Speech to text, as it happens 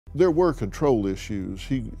There were control issues.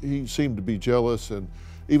 He seemed to be jealous, and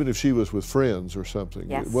even if she was with friends or something,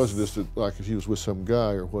 Yes. it wasn't just like if he was with some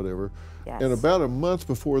guy or whatever. Yes. And about a month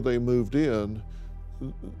before they moved in,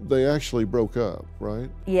 they actually broke up, right?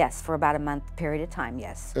 Yes, for about a month period of time,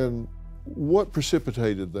 yes. And what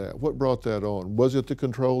precipitated that? What brought that on? Was it the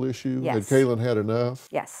control issue? Yes. Had Kaylyn had enough?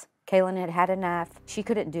 Yes, Kaylyn had had enough. She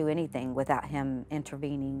couldn't do anything without him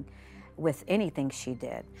intervening with anything she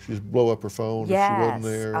did. She'd just blow up her phone Yes. if she wasn't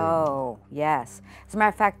there. Oh, yes. As a matter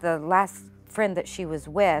of fact, the last friend that she was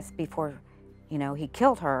with before, you know, he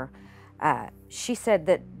killed her, she said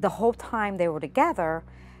that the whole time they were together,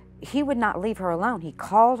 he would not leave her alone. He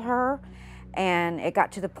called her, and it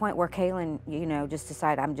got to the point where Kaylyn, you know, just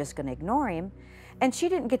decided, I'm just going to ignore him. And she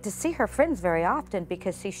didn't get to see her friends very often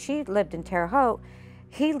because, see, she lived in Terre Haute.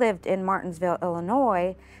 He lived in Martinsville,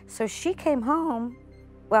 Illinois. So she came home,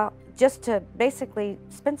 well, just to basically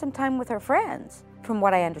spend some time with her friends. From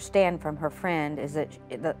what I understand from her friend is that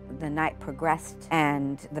the night progressed,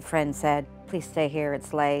 and the friend said, please stay here,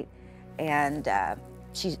 it's late. And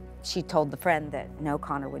she told the friend that no,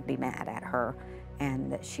 Connor would be mad at her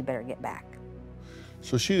and that she better get back.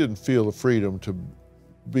 So she didn't feel the freedom to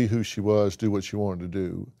be who she was, do what she wanted to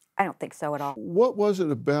do. I don't think so at all. What was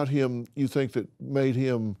it about him, you think, that made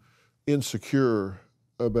him insecure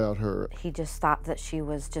about her? He just thought that she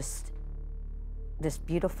was just this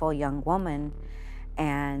beautiful young woman,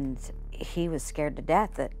 and he was scared to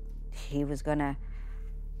death that he was gonna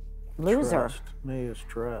lose her. Trust. Me is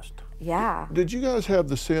trust. Yeah. Did you guys have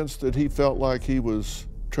the sense that he felt like he was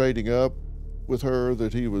trading up with her,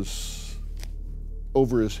 that he was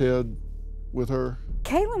over his head with her?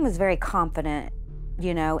 Kaylyn was very confident,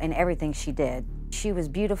 you know, in everything she did. She was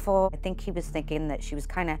beautiful. I think he was thinking that she was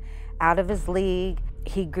kind of out of his league.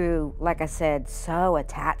 He grew, like I said, so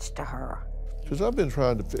attached to her. Because I've been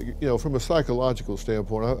trying to figure, you know, from a psychological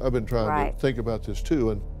standpoint, I've been trying to think about this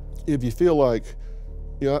too. And if you feel like,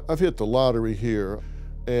 you know, I've hit the lottery here,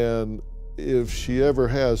 and if she ever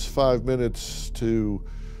has 5 minutes to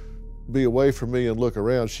be away from me and look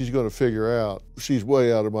around, she's going to figure out she's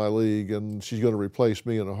way out of my league and she's going to replace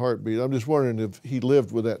me in a heartbeat. I'm just wondering if he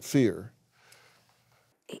lived with that fear.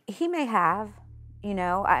 He may have, you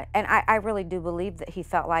know, I really do believe that he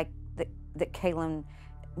felt like that Kaylyn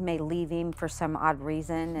may leave him for some odd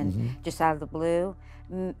reason and just out of the blue.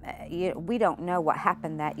 We don't know what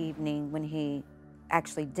happened that evening when he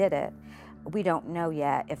actually did it. We don't know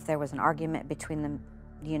yet if there was an argument between them,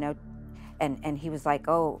 you know, and he was like,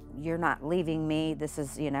 oh, you're not leaving me, this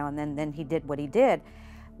is, you know, and then he did what he did.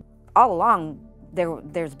 All along,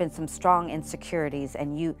 there's been some strong insecurities,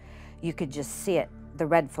 and you could just see it, the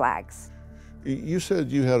red flags. You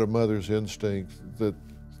said you had a mother's instinct that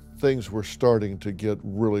things were starting to get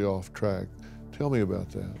really off track. Tell me about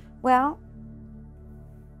that. Well,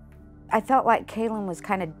 I felt like Kaylyn was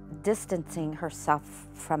kind of distancing herself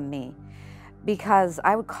from me, because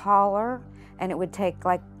I would call her and it would take,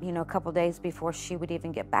 like, you know, a couple days before she would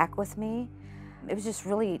even get back with me. It was just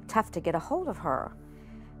really tough to get a hold of her.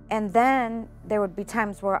 And then there would be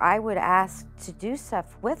times where I would ask to do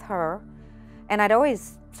stuff with her, and I'd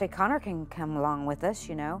always say, Connor can come along with us,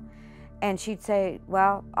 you know. And she'd say,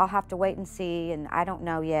 well, I'll have to wait and see, and I don't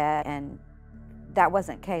know yet. And that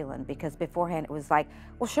wasn't Kaylyn, because beforehand it was like,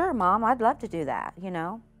 well, sure, Mom, I'd love to do that, you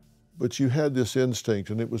know. But you had this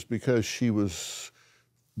instinct, and it was because she was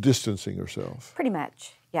distancing herself. Pretty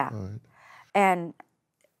much, yeah. Right. And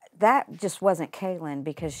that just wasn't Kaylyn,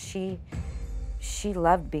 because she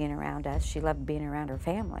loved being around us. She loved being around her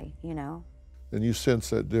family, you know. And you sense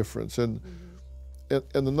that difference. And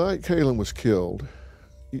and the night Kaylyn was killed,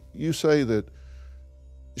 you say that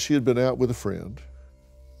she had been out with a friend,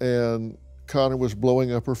 and Connor was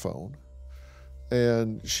blowing up her phone,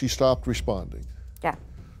 and she stopped responding. Yeah.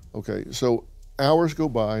 Okay, so hours go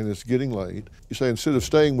by and it's getting late. You say instead of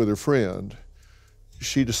staying with her friend,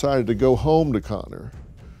 she decided to go home to Connor.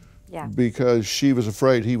 Yeah. Because she was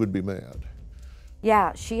afraid he would be mad.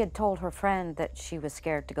 Yeah, she had told her friend that she was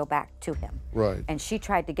scared to go back to him. Right. And she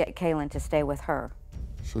tried to get Kaylyn to stay with her.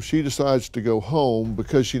 So she decides to go home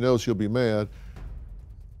because she knows he'll be mad,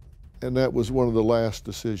 and that was one of the last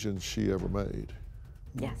decisions she ever made.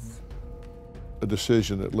 Yes. A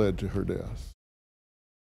decision that led to her death.